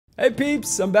Hey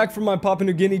peeps, I'm back from my Papua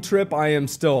New Guinea trip. I am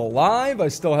still alive. I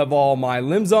still have all my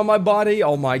limbs on my body,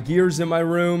 all my gears in my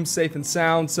room, safe and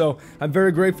sound. So I'm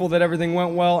very grateful that everything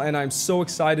went well, and I'm so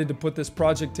excited to put this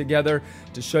project together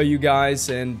to show you guys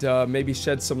and maybe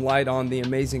shed some light on the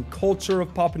amazing culture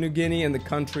of Papua New Guinea and the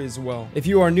country as well. If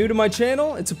you are new to my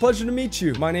channel, it's a pleasure to meet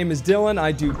you. My name is Dylan.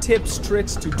 I do tips,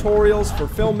 tricks, tutorials for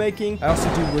filmmaking. I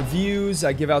also do reviews.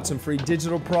 I give out some free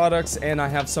digital products, and I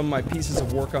have some of my pieces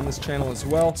of work on this channel as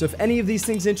well. So if any of these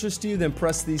things interest you, then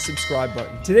press the subscribe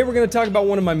button. Today we're going to talk about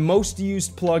one of my most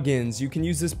used plugins. You can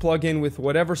use this plugin with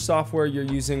whatever software you're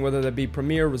using, whether that be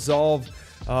Premiere, Resolve,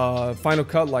 Final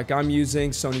Cut like I'm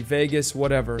using, Sony Vegas,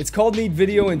 whatever. It's called Need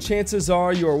Video, and chances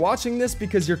are you are watching this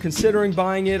because you're considering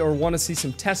buying it or want to see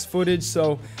some test footage.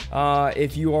 So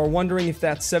if you are wondering if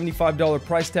that $75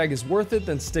 price tag is worth it,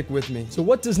 then stick with me. So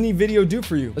what does Need Video do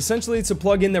for you? Essentially, it's a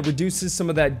plugin that reduces some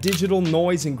of that digital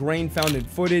noise and grain found in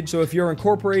footage. So if you're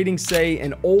incorporating, say,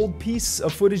 an old piece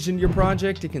of footage into your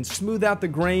project, it can smooth out the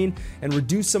grain and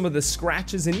reduce some of the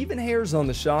scratches and even hairs on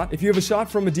the shot. If you have a shot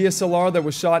from a DSLR that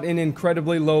was shot in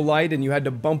incredibly low light and you had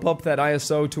to bump up that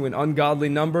ISO to an ungodly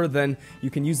number, then you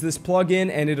can use this plugin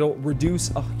and it'll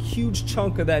reduce a huge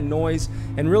chunk of that noise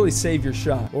and really save your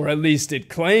shot. Or at least it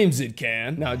claims it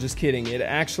can. No, just kidding. It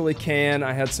actually can.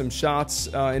 I had some shots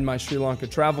in my Sri Lanka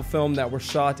travel film that were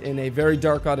shot in a very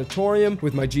dark auditorium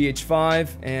with my GH5,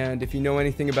 and if you know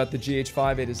anything about the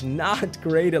GH5, it is not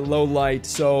great at low light,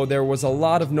 so there was a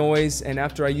lot of noise, and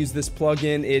after I used this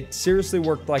plugin, it seriously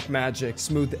worked like magic,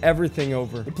 smoothed everything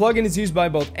over. The plugin is used by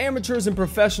both amateurs and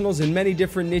professionals in many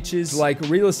different niches like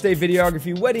real estate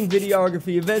videography, wedding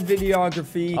videography, event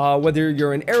videography, whether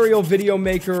you're an aerial video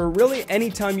maker, really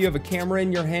anytime you have a camera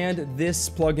in your hand, this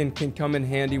plugin can come in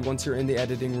handy once you're in the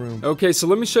editing room. Okay, so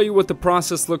let me show you what the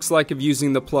process looks like of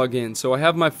using the plugin. So I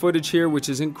have my footage here, which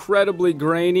is incredibly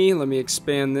grainy. Let me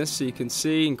expand this so you can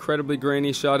see. Incredibly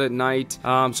grainy, shot at night.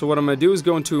 So what I'm going to do is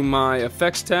go into my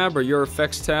effects tab or your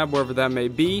effects tab, wherever that may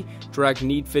be, drag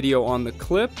Need Video on the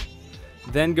clip.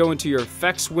 Then go into your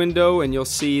effects window and you'll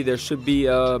see there should be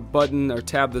a button or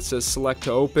tab that says select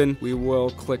to open. We will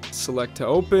click select to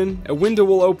open. A window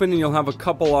will open and you'll have a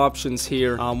couple options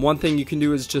here. One thing you can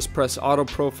do is just press auto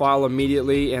profile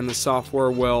immediately and the software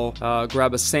will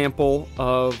grab a sample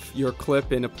of your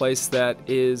clip in a place that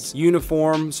is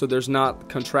uniform, so there's not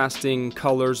contrasting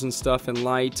colors and stuff and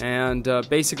light. And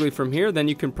basically from here then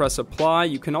you can press apply.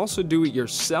 You can also do it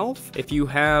yourself. If you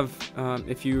have,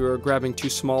 if you are grabbing too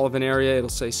small of an area, it'll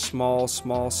say small,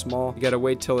 small, small. You gotta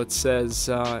wait till it says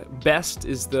best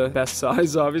is the best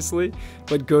size, obviously,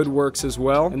 but good works as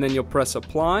well. And then you'll press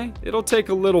apply. It'll take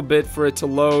a little bit for it to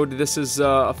load. This is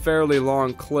a fairly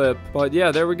long clip, but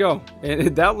yeah, there we go.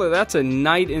 And that's a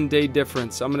night and day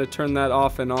difference. I'm gonna turn that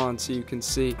off and on so you can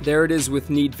see. There it is with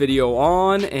Need Video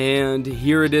on, and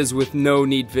here it is with no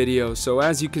Need Video. So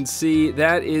as you can see,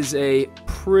 that is a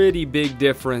pretty big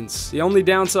difference. The only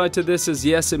downside to this is,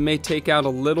 yes, it may take out a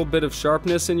little bit of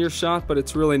sharpness in your shot, but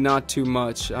it's really not too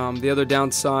much. The other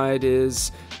downside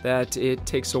is that it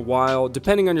takes a while,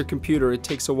 depending on your computer, it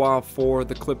takes a while for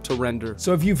the clip to render.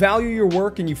 So if you value your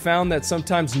work and you found that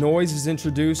sometimes noise is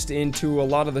introduced into a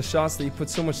lot of the shots that you put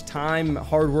so much time,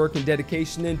 hard work, and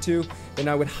dedication into, then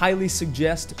I would highly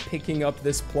suggest picking up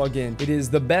this plugin. It is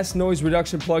the best noise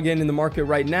reduction plugin in the market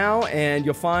right now, and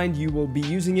you'll find you will be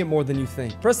using it more than you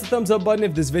think. Press the thumbs up button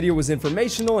if this video was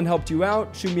informational and helped you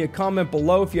out. Shoot me a comment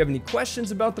below if you have any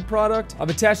questions about the product. I've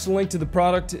attached a link to the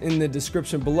product in the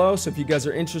description below, so if you guys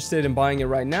are interested in buying it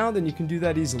right now, then you can do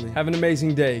that easily. Have an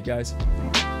amazing day, guys.